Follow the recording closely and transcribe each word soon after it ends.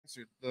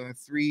the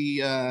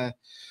three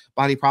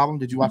body problem.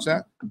 Did you watch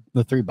that?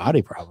 The three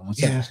body problem.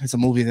 What's Yeah, that? it's a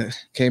movie that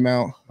came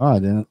out. Oh, I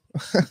didn't.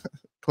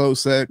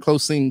 Close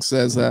thing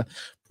says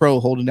pro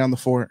holding down the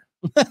fort.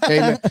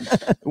 Hey,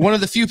 one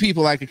of the few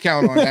people I could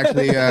count on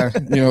actually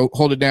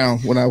hold it down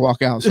when I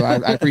walk out. So I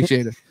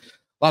appreciate it.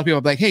 A lot of people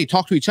are like, hey,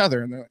 talk to each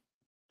other, and they're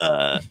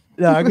like,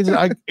 yeah, I can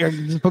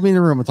just put me in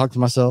the room and talk to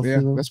myself. Yeah,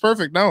 that's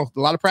perfect. No, a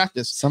lot of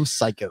practice. Some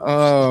psycho.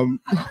 But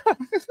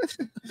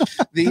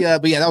yeah,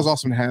 that was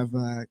awesome to have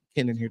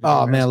Ken in here.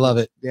 Oh man, I love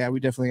it. Yeah,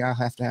 I'll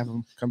have to have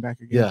him come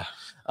back again.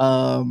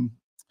 Yeah.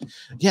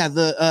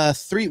 The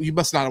three, you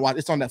must not have watched.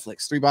 It's on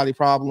Netflix. Three Body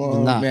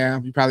Problem. Nah. Yeah,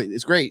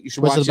 it's great. You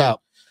should What's watch it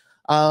about?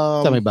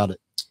 Tell me about it.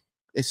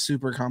 It's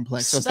super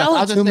complex. So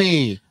I'll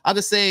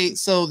just say.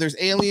 So there's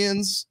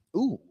aliens.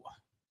 Ooh.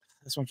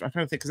 That's what I'm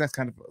trying to think, because that's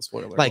kind of a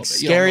spoiler. Like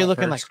scary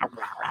looking, like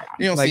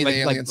you don't see the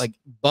aliens. like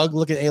bug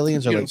looking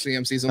aliens. You or don't like, see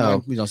them. Season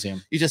one. We don't see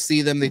them. You just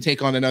see them. They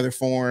take on another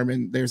form,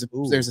 and there's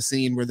a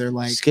scene where they're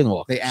like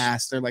skinwalkers. They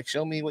ask, they're like,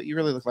 "Show me what you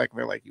really look like." And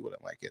they're like, "You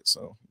wouldn't like it."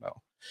 So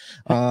no.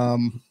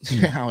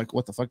 Like,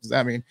 what the fuck does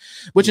that mean?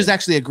 Which is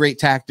actually a great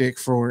tactic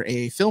for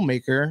a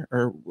filmmaker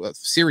or a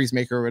series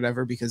maker or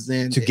whatever, because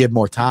then to give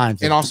more time,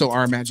 and also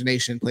our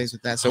imagination plays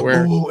with that. So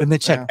and then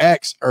check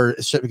X or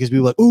shit, because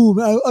people are like,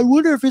 oh, I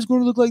wonder if it's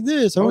going to look like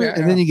this.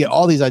 And then you get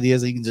all these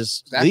ideas that you can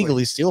just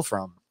legally steal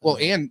from. Well,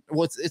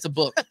 it's a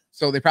book,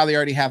 so they probably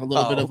already have a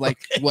little bit of like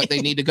what they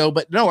need to go.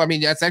 But no, I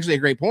mean, that's actually a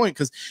great point,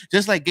 because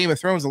just like Game of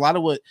Thrones, a lot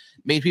of what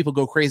made people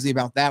go crazy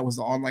about that was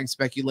the online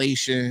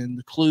speculation,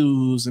 the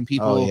clues, and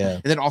people,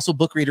 and then also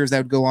book readers that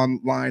would go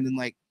online and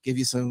like give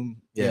you some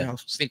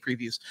sneak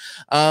previews.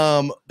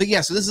 But yeah,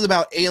 so this is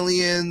about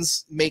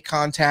aliens make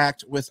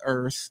contact with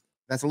Earth.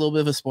 That's a little bit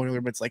of a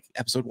spoiler, but it's like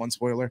episode 1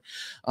 spoiler.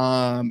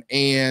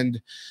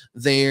 And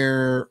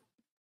they're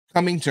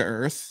coming to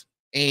Earth.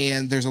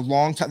 And there's a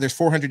long time. There's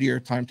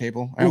 400-year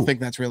timetable. I don't think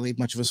that's really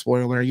much of a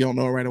spoiler. You don't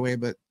know right away,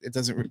 but it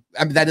doesn't.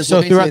 I mean, that is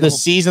so throughout the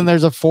season.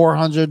 There's a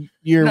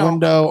 400-year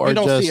window, or you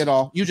don't see it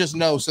all. You just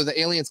know. So the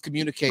aliens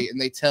communicate,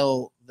 and they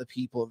tell the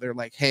people. They're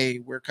like, "Hey,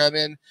 we're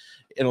coming.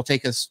 It'll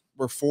take us.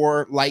 We're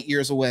 4 light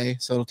years away,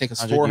 so it'll take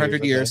us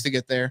 400 years to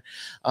get there."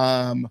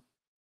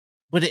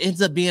 But it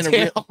ends up being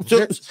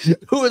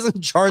who is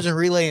in charge of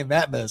relaying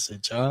that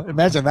message? Huh?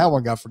 Imagine that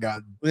one got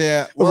forgotten.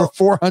 Yeah, over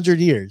 400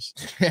 years.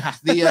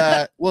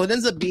 Yeah. Well, it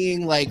ends up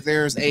being like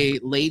there's a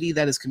lady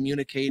that is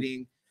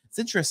communicating. It's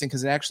interesting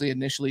because it actually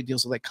initially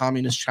deals with like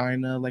communist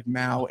China, like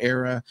Mao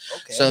era.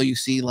 Okay. So you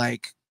see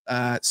like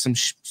some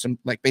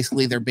like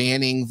basically they're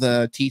banning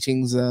the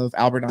teachings of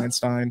Albert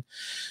Einstein,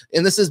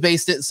 and this is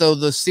so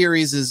the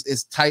series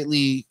is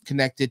tightly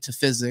connected to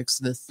physics.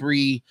 The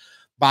three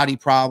body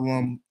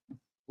problem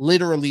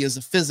literally is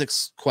a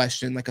physics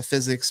question, like a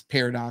physics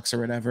paradox or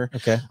whatever.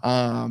 Okay.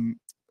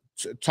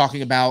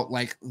 Talking about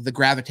like the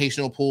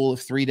gravitational pull of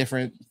 3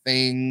 different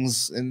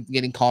things and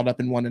getting caught up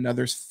in one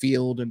another's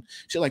field and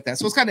shit like that.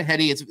 So it's kind of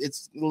heady.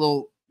 It's a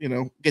little,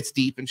 gets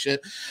deep and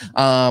shit,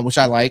 which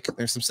I like.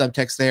 There's some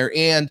subtext there.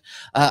 And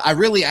I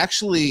really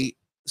actually,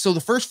 so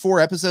the first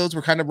 4 episodes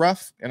were kind of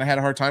rough and I had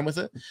a hard time with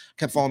it.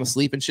 Kept falling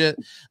asleep and shit.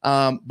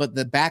 But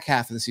the back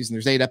half of the season,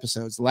 there's 8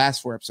 episodes. The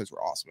last 4 episodes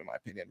were awesome in my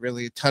opinion.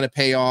 Really a ton of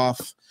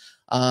payoff.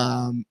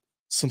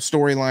 Some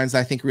storylines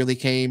I think really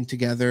came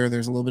together.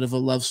 There's a little bit of a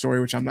love story,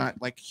 which I'm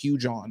not like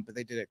huge on, but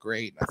they did it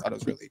great. I thought it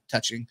was really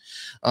touching.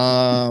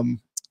 And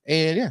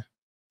yeah,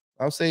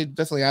 I would say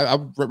definitely I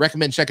would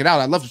recommend check it out.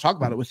 I'd love to talk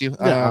about it with you.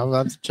 Yeah, I'd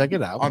love to check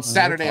it out. On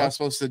Saturday, I was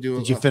supposed to do.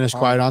 Did you finish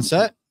Quiet on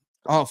Set?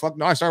 Oh fuck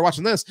no! I started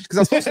watching this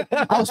because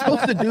I was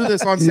supposed to do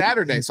this on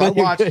Saturday. So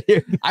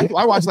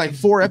I watched like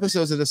 4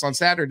 episodes of this on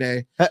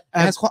Saturday.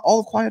 Has all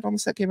of Quiet on the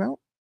Set came out?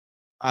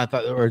 I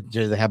thought, or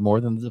did they have more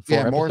than the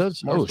 4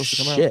 episodes? More oh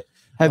shit!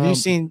 Have you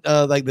seen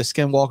like the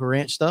Skinwalker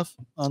Ranch stuff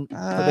on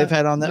that they've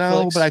had on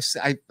Netflix? No,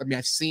 but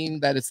I've seen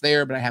that it's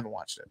there, but I haven't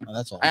watched it. Oh,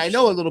 that's all. I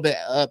know a little bit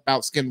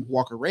about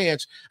Skinwalker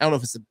Ranch. I don't know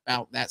if it's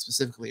about that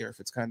specifically or if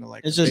it's kind of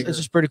like it's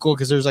just pretty cool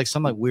because there's like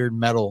some like weird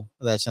metal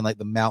that's in like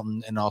the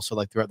mountain and also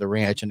like throughout the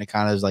ranch, and it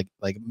kind of is like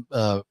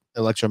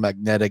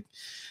electromagnetic.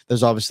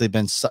 There's obviously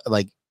been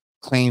like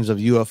claims of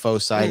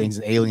UFO sightings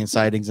and alien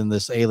sightings, and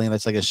this alien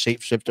that's like a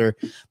shapeshifter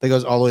that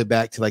goes all the way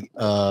back to like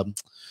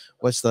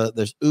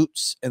there's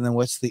Oots, and then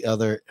what's the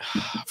other,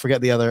 I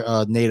forget the other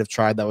native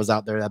tribe that was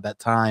out there at that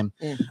time,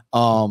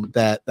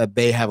 that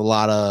they have a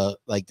lot of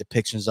like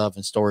depictions of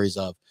and stories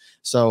of.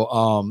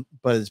 So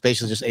but it's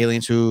basically just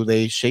aliens who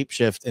they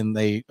shapeshift and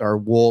they are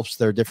wolves.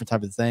 They're different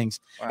type of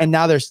things. Wow. And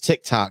now there's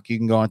TikTok. You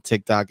can go on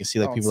TikTok and see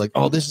like people like,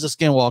 oh, this is a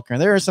skinwalker,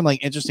 and there are some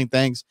like interesting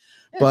things.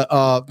 But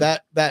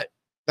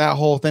that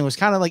whole thing was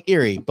kind of like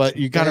eerie, but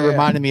you kind of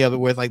reminded me of it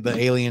with like the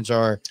aliens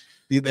are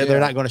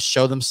they're not going to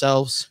show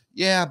themselves.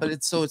 Yeah, but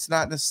it's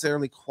not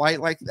necessarily quite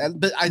like that.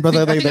 But I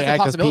think they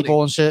act as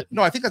people and shit.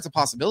 No, I think that's a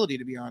possibility,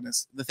 to be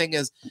honest. The thing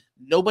is,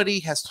 nobody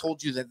has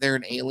told you that they're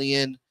an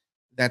alien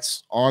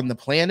that's on the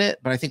planet,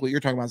 but I think what you're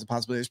talking about is a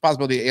possibility. There's a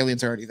possibility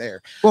aliens are already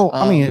there. Well,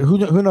 I mean,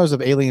 who knows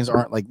if aliens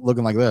aren't like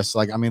looking like this?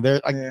 Like, I mean,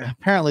 Yeah.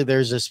 apparently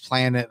there's this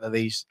planet that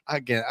they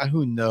again,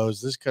 who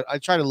knows? This could I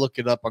try to look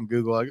it up on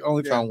Google. I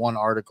only found one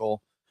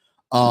article.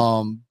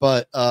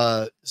 But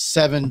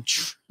 7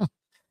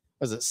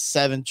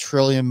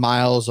 trillion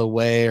miles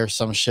away or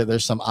some shit.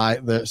 There's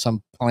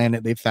some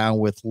planet they found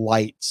with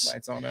lights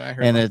on it. I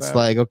heard and it's that.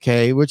 like,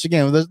 okay, which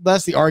again,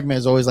 that's the argument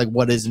is always like,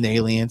 what is an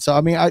alien? So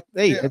I mean,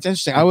 it's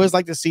interesting. I always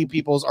like to see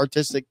people's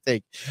artistic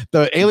take.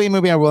 The alien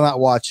movie I will not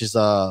watch is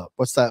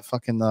what's that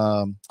fucking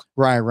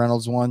Ryan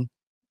Reynolds one?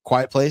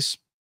 Quiet Place.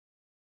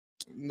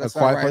 That's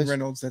not Ryan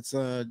Reynolds. That's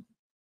I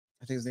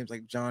think his name's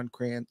like John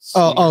Krantz.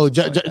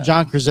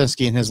 John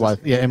Krasinski and his wife.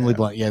 Yeah, Emily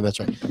Blunt. Yeah, that's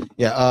right.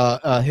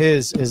 Yeah,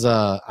 his is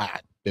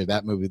dude,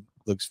 that movie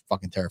looks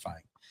fucking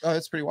terrifying. Oh,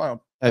 it's pretty wild.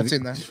 I've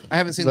seen that. I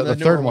haven't seen the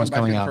third one's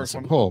coming out.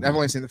 I've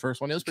only seen the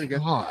first one. It was pretty good.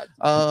 God.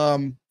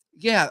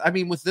 Yeah, I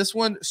mean, with this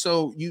one,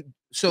 so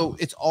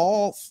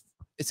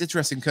it's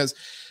interesting because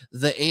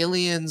the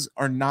aliens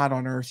are not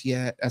on Earth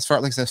yet, as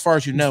far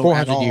as you know.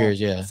 400 years,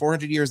 yeah.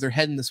 400 years, they're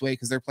heading this way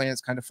because their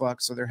planet's kind of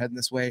fucked, so they're heading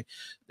this way,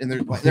 and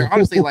they're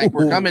honestly like,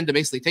 we're coming to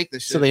basically take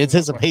this shit. So the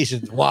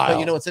anticipation's wild. But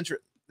you know, it's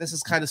interesting. This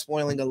is kind of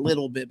spoiling a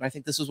little bit, but I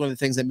think this was one of the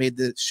things that made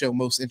the show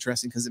most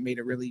interesting because it made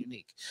it really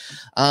unique.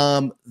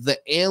 The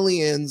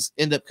aliens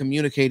end up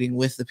communicating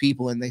with the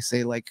people, and they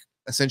say like,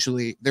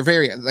 essentially, they're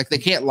very like they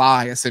can't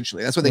lie.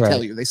 Essentially, that's what they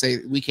tell you. They say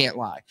we can't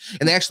lie,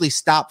 and they actually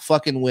stop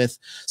fucking with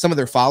some of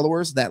their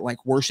followers that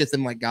like worship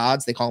them like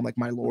gods. They call them like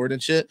my lord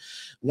and shit.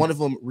 One of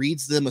them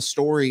reads them a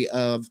story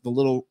of the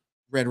Little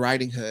Red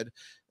Riding Hood,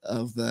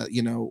 of the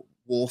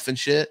wolf and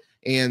shit,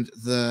 and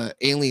the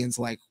aliens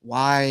like,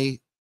 why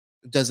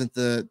doesn't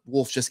the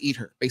wolf just eat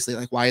her? Basically,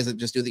 like, why doesn't it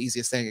just do the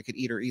easiest thing? It could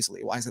eat her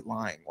easily. Why is it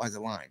lying?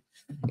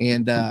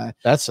 And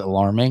that's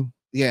alarming.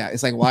 Yeah,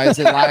 it's like, why does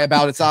it lie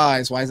about its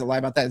eyes? Why does it lie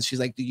about that? And she's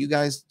like, do you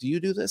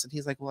do this? And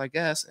he's like, well, I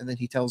guess. And then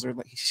he tells her,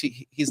 like,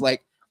 he's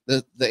like,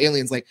 the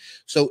alien's like,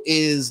 so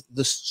is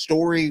the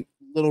story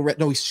Little Red?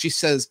 No, she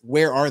says,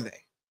 where are they?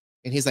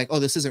 And he's like, oh,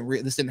 this isn't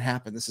real. This didn't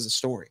happen. This is a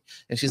story.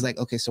 And she's like,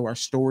 okay, so our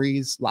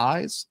stories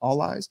lies, all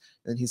lies?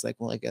 And he's like,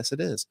 well, I guess it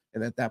is.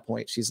 And at that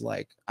point, she's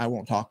like, I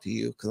won't talk to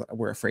you because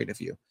we're afraid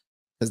of you.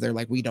 Because they're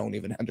like, we don't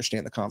even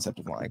understand the concept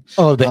of lying.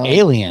 Oh, the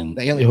alien.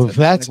 The alien.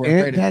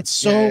 That's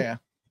so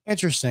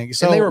interesting.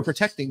 So and they were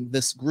protecting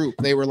this group.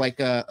 They were like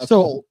a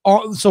cult.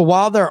 So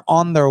while they're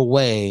on their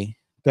way,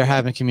 they're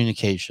having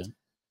communication.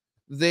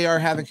 They are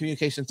having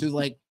communication through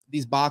like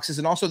these boxes,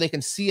 and also they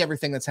can see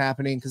everything that's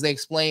happening because they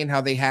explain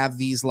how they have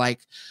these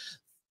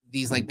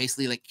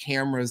basically like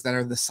cameras that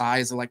are the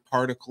size of like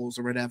particles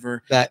or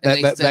whatever that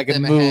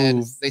can move.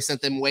 Ahead. They sent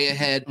them way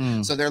ahead,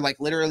 so they're like,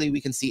 literally, we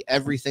can see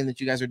everything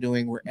that you guys are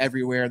doing. We're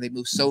everywhere. They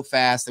move so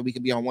fast that we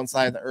can be on one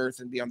side of the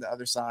earth and be on the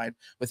other side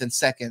within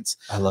seconds.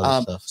 I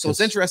love stuff. So it's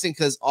interesting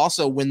because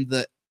also when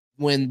the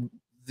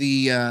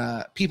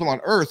people on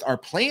Earth are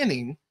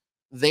planning,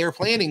 they're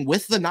planning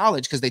with the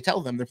knowledge because they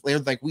tell them they're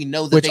like, we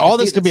know that which all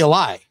this could be a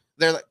lie.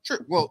 They're like, true.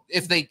 Well,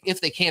 if they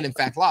can in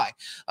fact lie,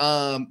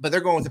 but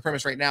they're going with the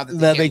premise right now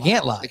that they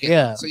can't lie.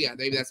 Yeah. So yeah,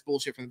 maybe that's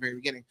bullshit from the very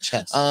beginning.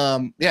 Chess. Yeah,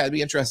 it'd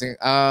be interesting.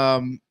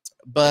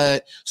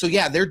 But so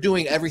yeah, they're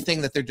doing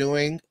everything that they're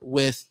doing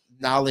with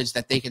knowledge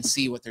that they can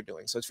see what they're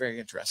doing. So it's very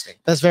interesting.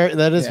 That is very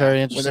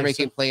interesting. When they're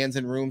making plans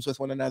in rooms with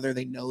one another,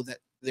 they know that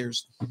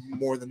there's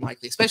more than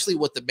likely, especially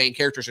what the main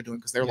characters are doing,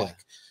 because they're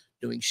like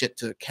doing shit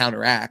to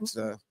counteract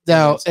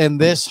now. And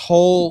this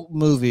whole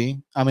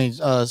movie,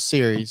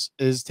 series,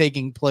 is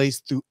taking place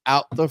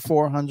throughout the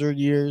 400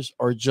 years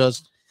or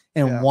just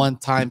in one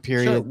time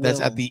period that's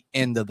at the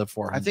end of the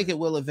 400. I think it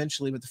will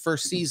eventually, but the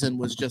first season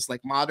was just like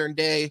modern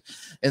day,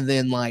 and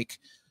then like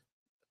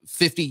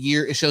 50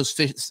 years, it shows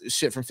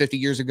shit from 50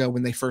 years ago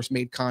when they first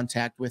made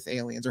contact with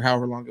aliens, or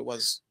however long it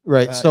was.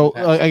 Right. So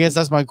I guess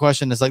that's my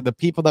question, is like, the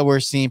people that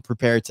we're seeing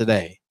prepare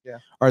today,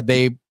 are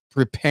they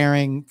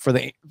preparing for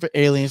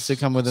aliens to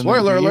come within?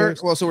 Spoiler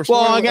alert. Well, so we're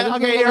okay.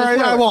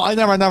 I won't.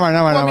 Never.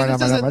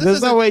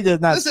 There's no way to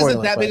not spoil it. This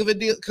isn't that big of a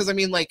deal because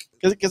like,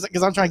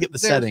 because I'm trying to get the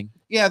setting.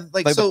 Yeah,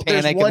 like so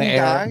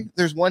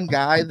there's one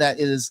guy that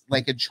is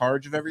like in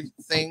charge of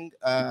everything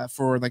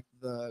for like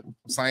the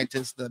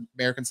scientists, the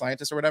American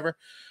scientists or whatever.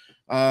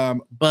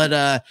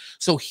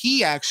 So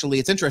he actually,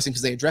 it's interesting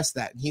because they address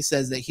that, and he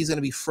says that he's going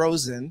to be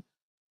frozen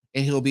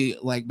and he'll be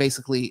like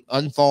basically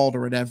unthawed or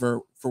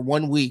whatever for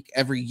 1 week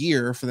every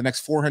year for the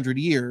next 400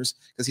 years,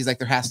 because he's like,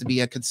 there has to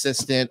be a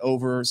consistent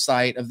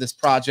oversight of this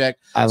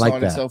project, so like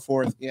on that. And so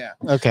forth. Yeah.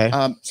 Okay.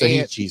 So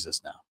he's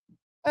Jesus now.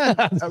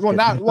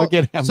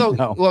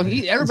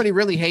 Everybody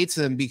really hates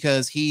him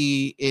because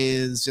he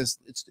is just,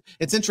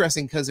 it's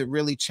interesting because it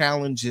really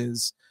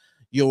challenges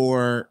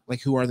your like,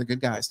 who are the good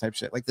guys type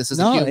shit. Like, this is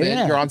a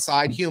human, you're on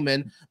side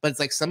human, but it's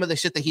like some of the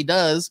shit that he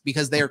does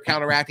because they are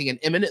counteracting an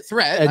imminent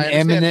threat.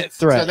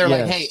 So they're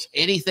like, hey,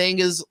 anything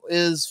is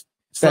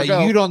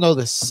that you don't know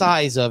the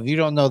size of, you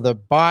don't know the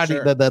body,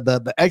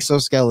 the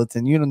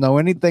exoskeleton, you don't know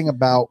anything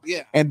about.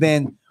 Yeah. And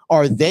then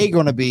are they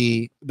going to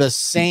be the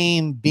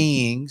same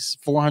beings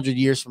 400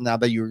 years from now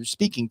that you're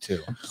speaking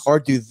to, or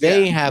do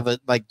they have a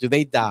like? Do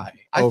they die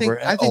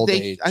over old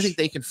age? I think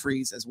they can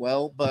freeze as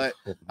well, but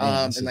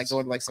and like go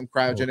into like some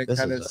cryogenic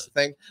kind of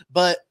thing.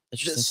 But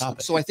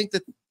so I think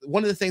that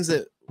one of the things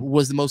that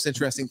was the most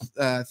interesting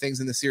things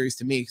in the series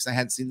to me, because I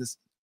hadn't seen this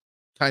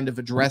kind of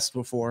addressed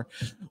before,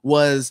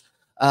 was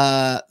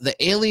the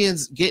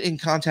aliens get in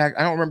contact.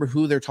 I don't remember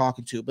who they're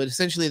talking to, but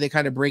essentially they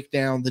kind of break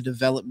down the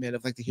development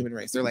of like the human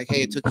race. They're like,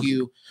 hey, it took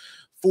you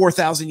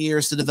 4,000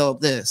 years to develop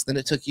this, then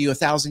it took you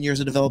 1,000 years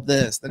to develop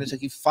this, then it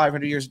took you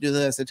 500 years to do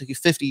this, then it took you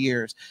 50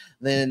 years,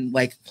 then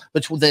like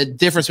the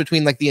difference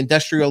between like the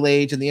industrial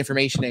age and the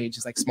information age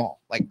is like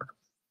small, like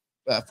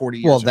 40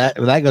 years. Well,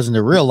 that goes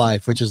into real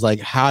life, which is like,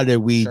 how did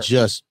we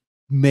just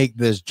make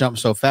this jump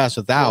so fast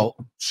without?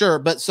 Sure,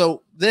 but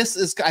so this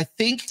is, I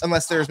think,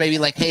 unless there's maybe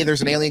like, hey,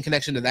 there's an alien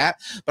connection to that,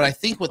 but I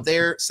think what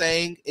they're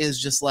saying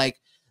is just like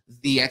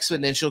the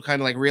exponential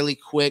kind of like really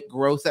quick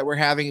growth that we're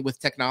having with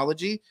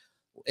technology.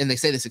 And they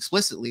say this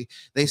explicitly.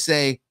 They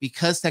say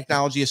because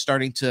technology is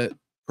starting to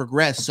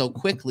progress so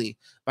quickly,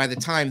 by the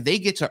time they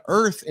get to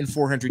Earth in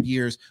 400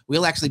 years,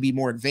 we'll actually be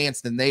more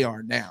advanced than they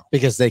are now.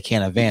 Because they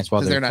can't advance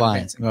while they're not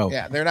flying. Advancing. Oh,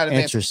 yeah, they're not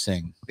advancing.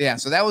 Interesting. Yeah,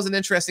 so that was an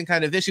interesting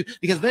kind of issue,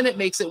 because then it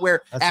makes it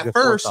where at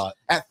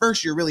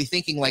first you're really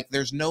thinking like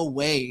there's no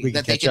way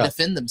that they can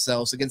defend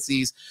themselves against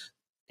these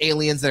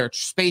aliens that are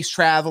space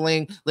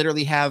traveling,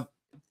 literally have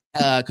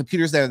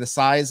computers that are the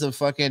size of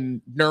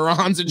fucking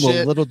neurons and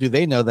shit. Little do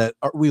they know that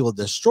we will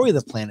destroy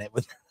the planet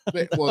with.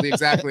 Well,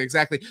 exactly.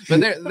 But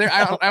they're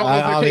I don't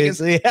know if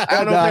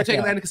they're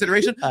taking that into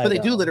consideration, but they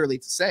do literally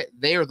say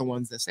they are the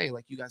ones that say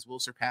like, you guys will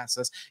surpass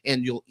us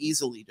and you'll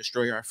easily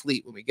destroy our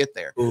fleet when we get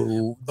there.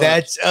 Ooh,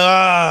 that's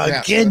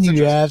again,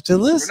 you have to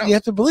listen, you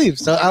have to believe.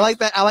 So I like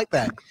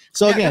that.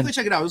 So again, definitely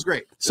check it out. It was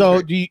great.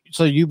 So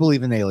you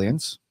believe in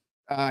aliens?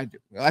 I do.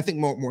 I think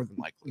more than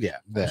likely. Yeah,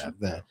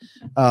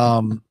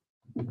 that.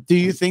 Do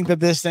you think that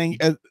this thing?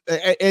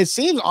 It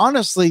seems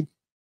honestly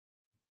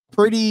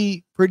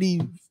pretty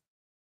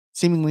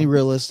seemingly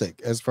realistic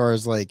as far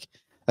as like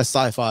a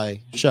sci-fi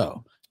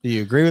show. Do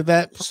you agree with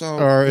that?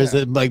 Or is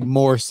it like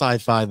more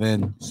sci-fi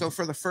than? So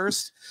for the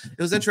first,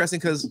 it was interesting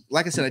because,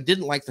 like I said, I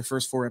didn't like the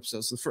first 4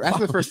 episodes. So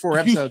after the first 4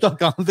 episodes,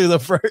 stuck on through the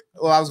first.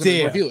 Well, I was going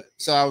to review it,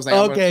 so I was like,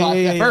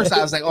 okay. At first,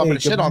 I was like, oh, I'm going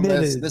to shit on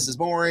this. This is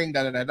boring.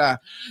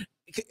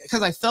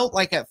 Because I felt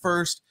like at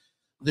first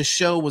the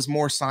show was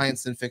more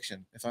science than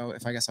fiction. If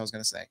I guess I was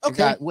going to say, it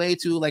got way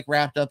too like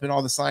wrapped up in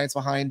all the science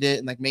behind it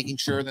and like making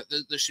sure that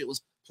the shit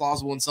was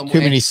plausible in some way.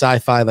 Too many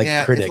sci-fi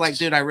critics. It's like,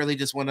 dude, I really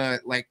just want to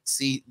like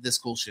see this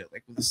cool shit.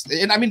 Like this,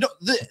 and I mean,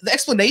 the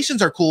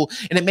explanations are cool,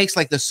 and it makes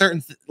like the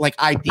certain like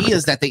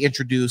ideas that they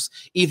introduce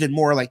even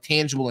more like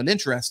tangible and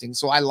interesting.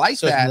 So I like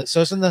that.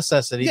 So it's a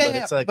necessity, but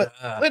it's like,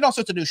 but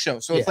also it's a new show.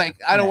 So it's like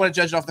I don't want to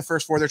judge it off the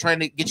first 4. They're trying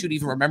to get you to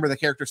even remember the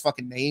characters'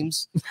 fucking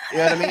names. You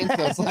know what I mean?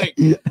 So it's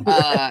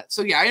like,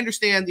 so yeah, I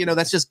understand. You know,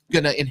 that's just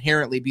gonna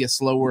inherently be a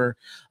slower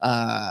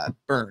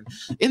burn.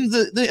 In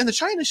the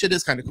China shit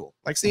is kind of cool.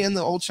 Like seeing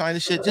the old China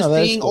shit. Just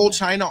seeing old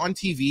China on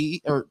TV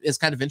is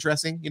kind of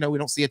interesting. You know, we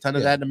don't see a ton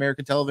of that in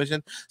American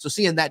television. So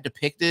seeing that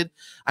depicted,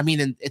 I mean,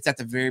 and it's at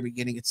the very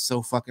beginning. It's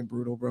so fucking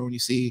brutal, bro. And you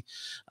see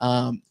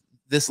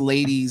this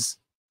lady's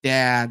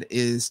dad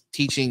is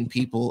teaching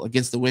people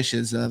against the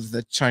wishes of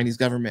the Chinese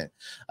government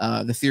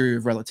the theory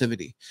of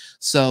relativity.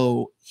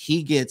 So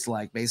he gets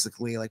like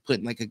basically like put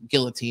in like a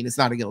guillotine. It's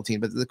not a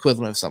guillotine, but the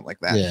equivalent of something like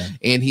that. Yeah.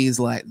 And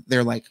he's like,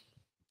 they're like,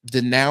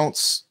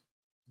 denounce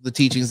the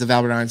teachings of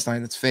Albert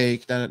Einstein. It's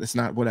fake. It's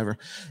not, whatever.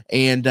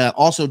 And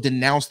also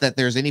denounce that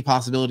there's any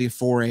possibility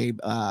for a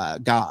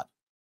God,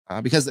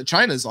 because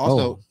China is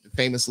also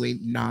famously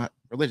not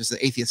religious, an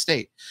atheist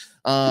state.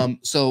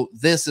 So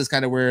this is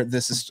kind of where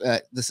this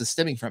is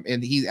stemming from.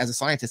 And he, as a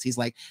scientist, he's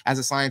like, as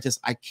a scientist,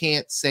 I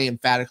can't say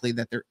emphatically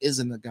that there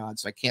isn't a God,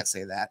 so I can't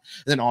say that.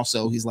 And then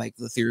also he's like,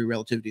 the theory of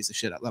relativity is a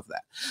shit. I love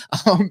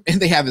that. And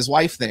they have his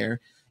wife there,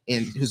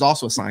 and who's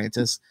also a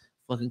scientist.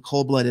 Fucking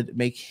cold-blooded,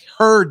 make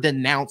her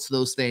denounce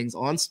those things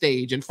on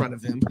stage in front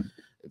of him,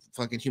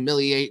 fucking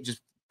humiliate,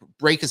 just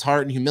break his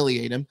heart and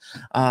humiliate him.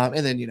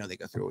 And then, you know, they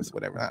go through with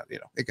whatever, you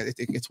know,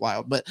 it gets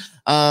wild. But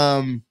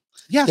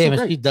yeah, damn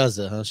it, she does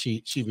it, huh?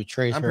 She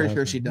betrays her. I'm pretty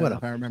sure she does,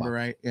 if I remember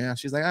right. Yeah,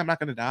 she's like, I'm not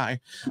gonna die.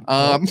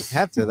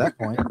 Have to at that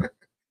point.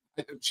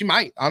 She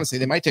might, honestly,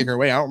 they might take her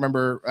away. I don't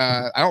remember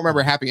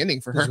a happy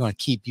ending for her. She's going to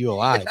keep you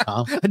alive,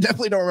 Tom. I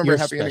definitely don't remember a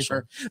happy ending for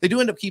her. They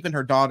do end up keeping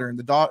her daughter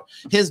and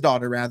his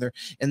daughter rather,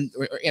 and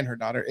her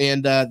daughter,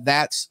 and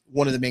that's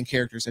one of the main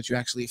characters that you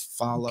actually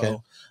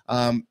follow.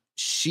 Okay.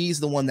 She's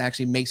the one that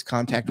actually makes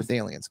contact with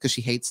aliens because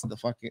she hates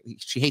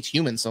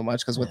humans so much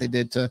because what they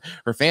did to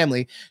her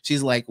family.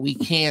 She's like, we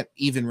can't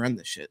even run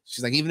this shit.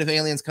 She's like, even if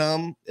aliens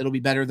come, it'll be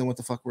better than what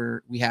the fuck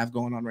we have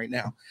going on right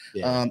now.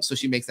 Yeah. So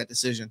she makes that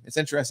decision. It's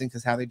interesting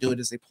because how they do it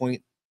is they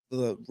point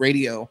the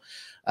radio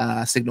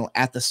signal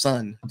at the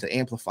sun to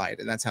amplify it,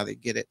 and that's how they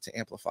get it to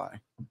amplify.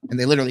 And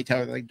they literally tell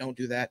her, like, don't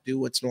do that, do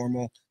what's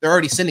normal. They're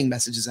already sending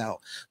messages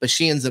out, but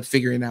she ends up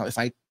figuring out, if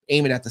I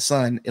aim it at the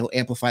sun, it'll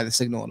amplify the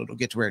signal and it'll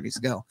get to where it needs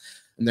to go.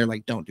 and they're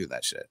like, don't do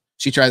that shit.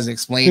 She tries to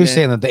explain Who's it.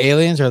 saying that, the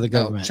aliens or the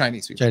government? No,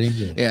 Chinese people. Chinese,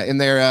 yeah. Yeah,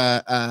 and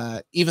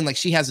they're even like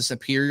she has a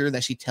superior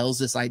that she tells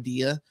this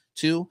idea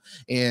to,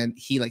 and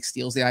he like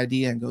steals the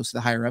idea and goes to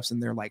the higher ups,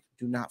 and they're like,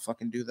 do not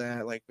fucking do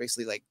that. Like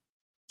basically like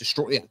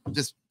destroy,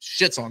 just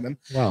shits on them.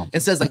 Wow.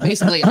 And says like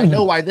basically, I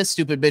know why this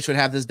stupid bitch would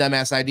have this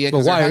dumbass idea.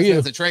 But why are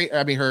you?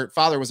 I mean, her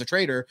father was a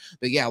traitor,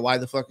 but yeah, why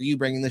the fuck are you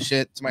bringing this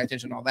shit to my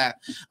attention? All that.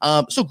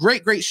 So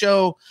great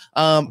show.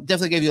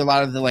 Definitely gave you a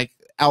lot of the like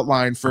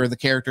outline for the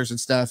characters and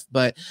stuff,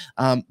 but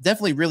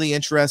definitely really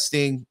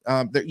interesting.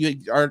 That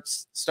you are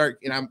start,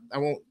 and I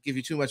won't give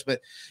you too much,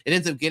 but it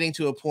ends up getting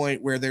to a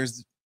point where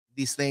there's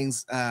these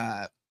things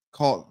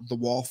called the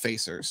wall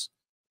facers,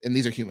 and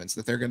these are humans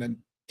that they're gonna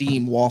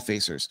deem wall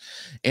facers,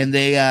 and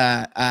they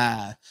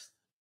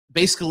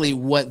basically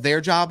what their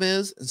job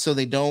is, and so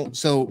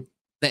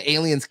the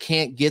aliens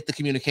can't get the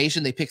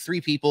communication. They pick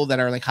 3 people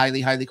that are like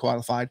highly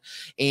qualified,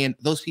 and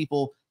those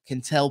people can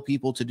tell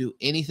people to do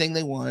anything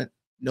they want.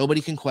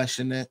 Nobody can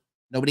question it.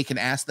 Nobody can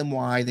ask them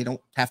why. They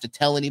don't have to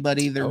tell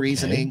anybody their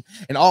reasoning,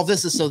 and all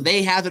this is so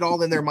they have it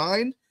all in their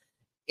mind.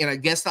 And I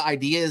guess the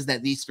idea is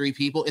that these 3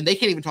 people, and they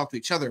can't even talk to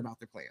each other about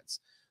their plans.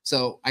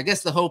 So I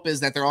guess the hope is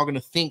that they're all going to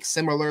think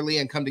similarly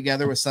and come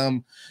together with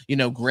some,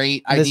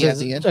 great idea at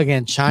the end.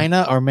 Again,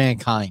 China or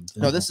mankind?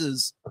 No, this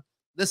is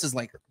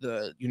like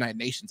the United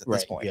Nations at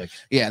this point.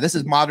 Yeah, this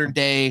is modern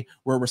day.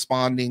 We're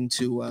responding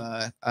to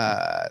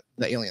the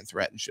alien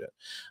threat and shit.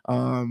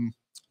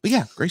 But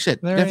yeah, great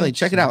shit. Definitely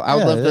check it out. I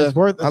would love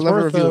to. I love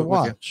to review it.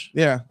 Watch.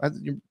 Yeah,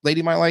 your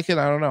lady might like it.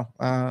 I don't know.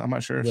 I'm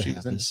not sure if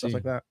she's into stuff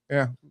like that.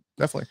 Yeah,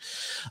 definitely.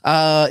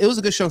 It was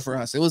a good show for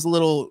us. It was a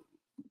little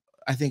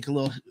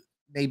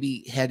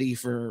maybe heady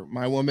for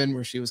my woman,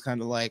 where she was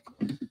kind of like,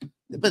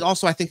 but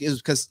also I think it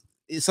was because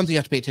it's something you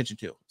have to pay attention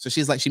to. So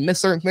she's like, she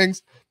missed certain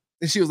things,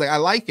 and she was like, I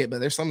like it, but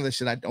there's some of this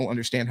shit I don't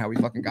understand how we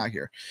fucking got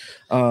here.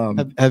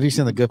 Have you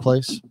seen The Good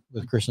Place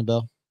with Kristen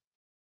Bell?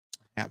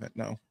 Haven't,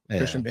 no. Yeah.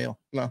 Christian Bale,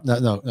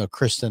 no,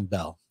 Kristen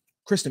Bell.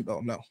 Kristen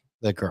Bell, no.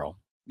 That girl.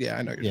 Yeah,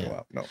 I know you're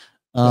talking about.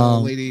 No,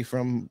 lady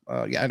from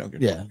I know.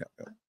 Yeah,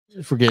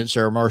 forget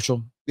Sarah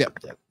Marshall. Yep.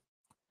 Yeah,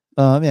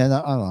 no, I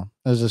don't know.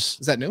 It was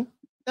just. Is that new?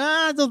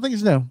 I don't think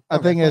it's new. I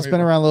think it's been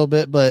around a little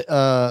bit,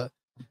 but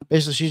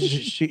basically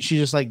she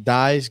just like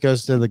dies,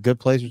 goes to the good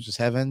place, which is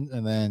heaven,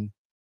 and then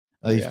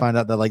you find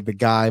out that like the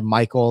guy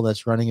Michael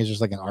that's running is just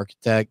like an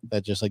architect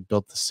that just like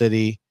built the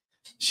city.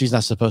 She's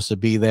not supposed to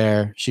be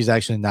there. She's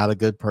actually not a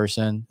good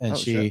person, and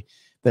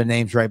their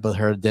name's right, but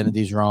her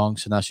identity's wrong.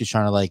 So now she's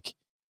trying to like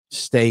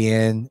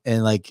stay in,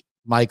 and like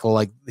Michael,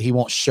 like he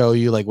won't show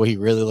you like what he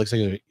really looks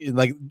like.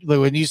 Like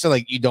when you say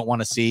like you don't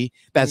want to see,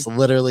 that's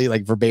literally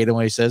like verbatim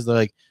what he says. They're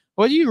like,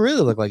 what do you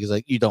really look like? He's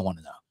like, you don't want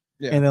to know.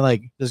 Yeah. And then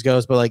like this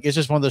goes, but like it's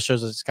just one of those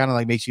shows that's kind of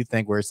like makes you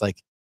think, where it's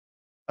like,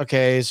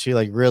 okay, is she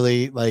like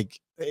really like,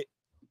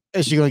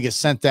 is she going to get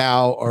sent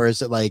out, or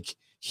is it like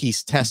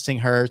he's testing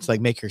her to like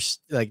make her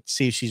like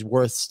see if she's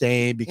worth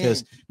staying,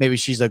 because maybe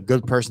she's a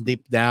good person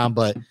deep down,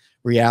 but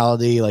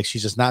reality like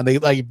she's just not. They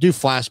like do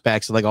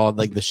flashbacks of like all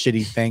like the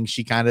shitty things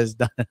she kind of has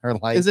done in her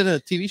life. Is it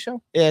a TV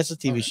show? Yeah, it's a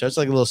TV show. It's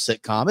like a little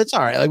sitcom. It's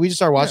all right. Like we just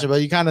started watching,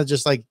 but you kind of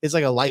just like, it's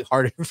like a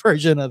lighthearted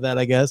version of that,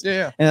 I guess.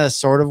 Yeah, in a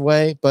sort of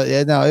way. But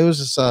yeah, no, it was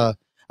just I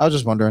was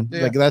just wondering,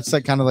 like that's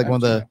like kind of like one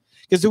of the,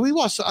 because we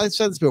watch, I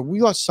said this before,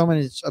 we watch so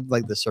many of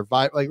like the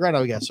Survivor, like right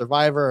now we got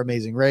Survivor,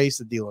 Amazing Race,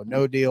 The Deal or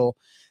No Deal.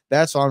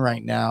 That's on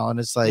right now, and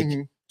it's like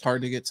it's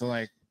hard to get to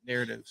like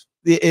narratives.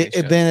 Then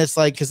it's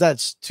like, because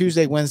that's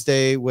Tuesday,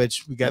 Wednesday,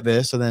 which we got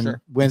this, and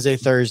then Wednesday,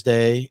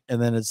 Thursday,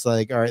 and then it's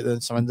like, all right, then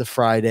some into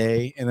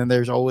Friday, and then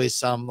there's always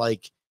some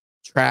like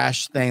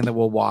trash thing that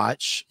we'll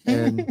watch,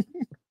 and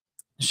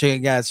she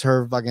gets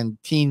her fucking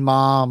Teen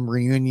Mom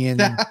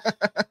reunion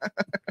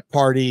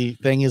party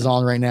thing is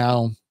on right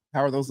now.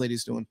 How are those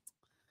ladies doing?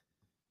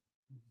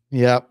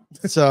 Yep.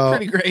 So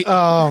pretty great.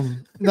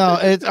 No,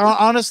 it's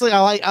honestly,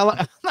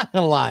 I'm not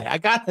gonna lie, I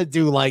gotta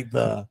do like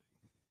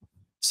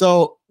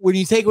so when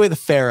you take away the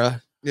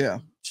Farrah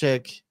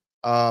chick,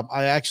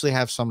 I actually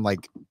have some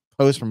like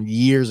posts from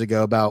years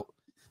ago about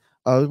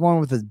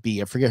one with a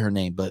B, I forget her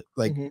name, but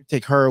like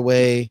take her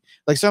away.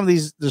 Like some of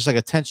these, there's like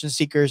attention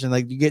seekers, and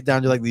like you get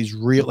down to like these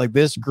real, like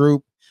this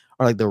group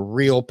are like the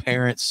real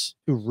parents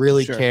who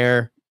really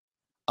care.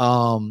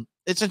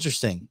 It's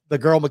interesting. The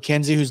girl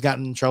Mackenzie, who's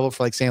gotten in trouble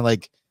for like saying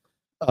like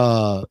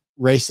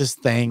racist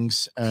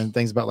things and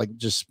things about like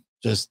just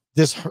this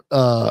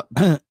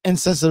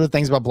insensitive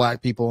things about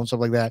black people and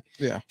stuff like that.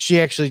 Yeah, she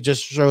actually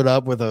just showed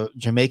up with a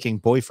Jamaican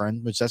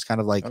boyfriend, which that's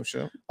kind of like,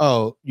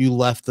 oh, you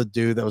left the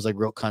dude that was like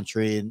real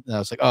country, and I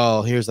was like,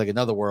 oh, here's like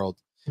another world.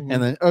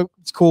 And then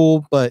it's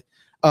cool, but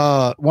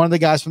one of the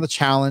guys from the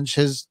challenge,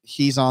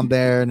 he's on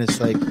there, and it's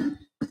like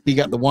he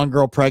got the one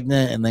girl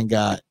pregnant, and then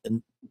got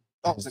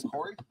is it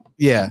Corey?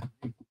 Yeah.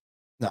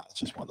 No,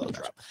 it's just one of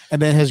those.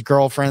 And then his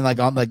girlfriend, like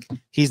on like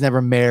he's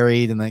never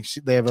married, and like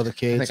they have other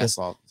kids. I think I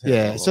saw so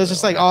it's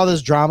just like all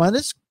this drama. And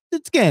it's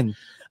again,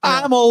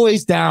 I'm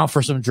always down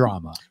for some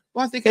drama.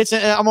 Well, I think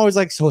I'm always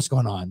like, so what's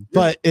going on?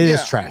 But it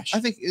is trash. I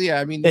think,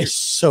 I mean, it's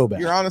so bad.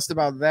 You're honest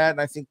about that,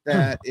 and I think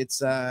that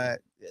it's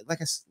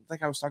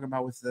like I was talking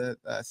about with the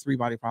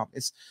 3-body problem.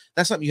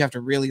 That's something you have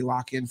to really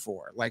lock in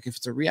for. Like if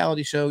it's a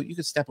reality show, you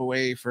could step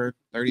away for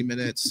 30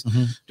 minutes,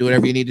 do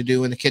whatever you need to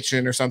do in the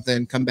kitchen or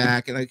something, come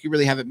back, and like you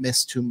really haven't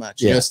missed too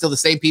much. You know, it's still the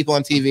same people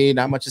on TV,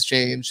 not much has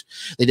changed.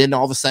 They didn't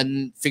all of a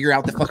sudden figure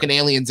out that fucking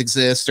aliens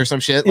exist or some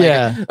shit.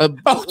 Like,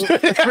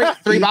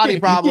 three-body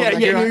problem. Yeah,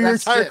 like, your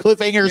entire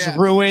cliffhanger is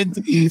ruined.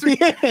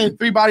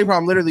 Three-body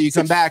problem. Literally, you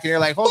come back and you're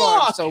like, hold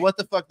on. So what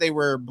the fuck? They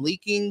were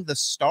bleaking the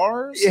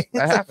stars?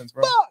 That happens,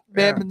 bro.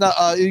 Man,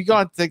 you go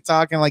on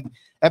TikTok and like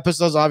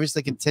episodes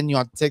obviously continue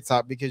on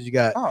TikTok because you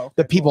got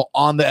the people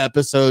on the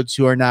episodes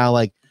who are now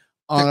like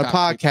on TikTok,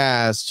 a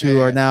podcast who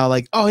are now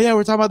like, oh yeah,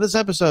 we're talking about this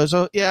episode.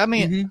 So yeah, I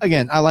mean,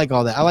 again, I like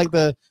all that. I like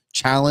the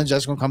challenge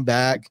that's gonna come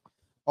back,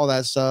 all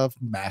that stuff.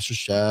 Master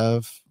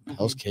Chef,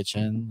 Hell's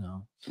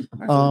Kitchen,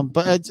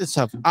 but it's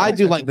tough. I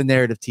do like the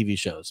narrative TV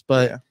shows,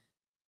 but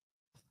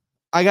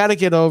I got to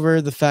get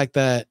over the fact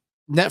that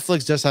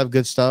Netflix does have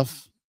good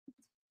stuff.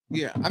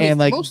 Yeah, I mean, and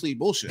like mostly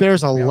bullshit.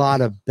 There's a lot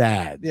of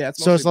bad. Yeah,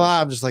 so it's a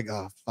lot. I'm just like,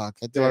 oh fuck.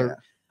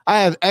 I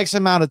have X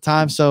amount of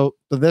time. So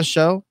for this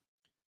show,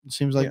 it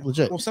seems like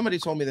legit. Well, somebody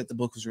told me that the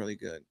book was really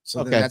good,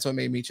 so then that's what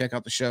made me check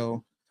out the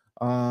show.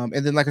 And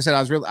then, like I said,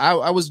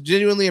 I was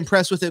genuinely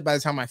impressed with it by the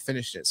time I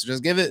finished it. So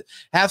just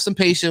have some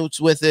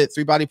patience with it.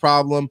 3-body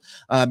problem.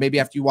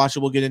 Maybe after you watch it,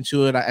 we'll get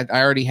into it. I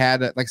already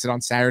had, like I said,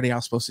 on Saturday, I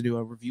was supposed to do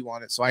a review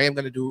on it. So I am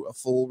going to do a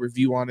full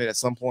review on it at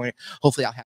some point. Hopefully I'll have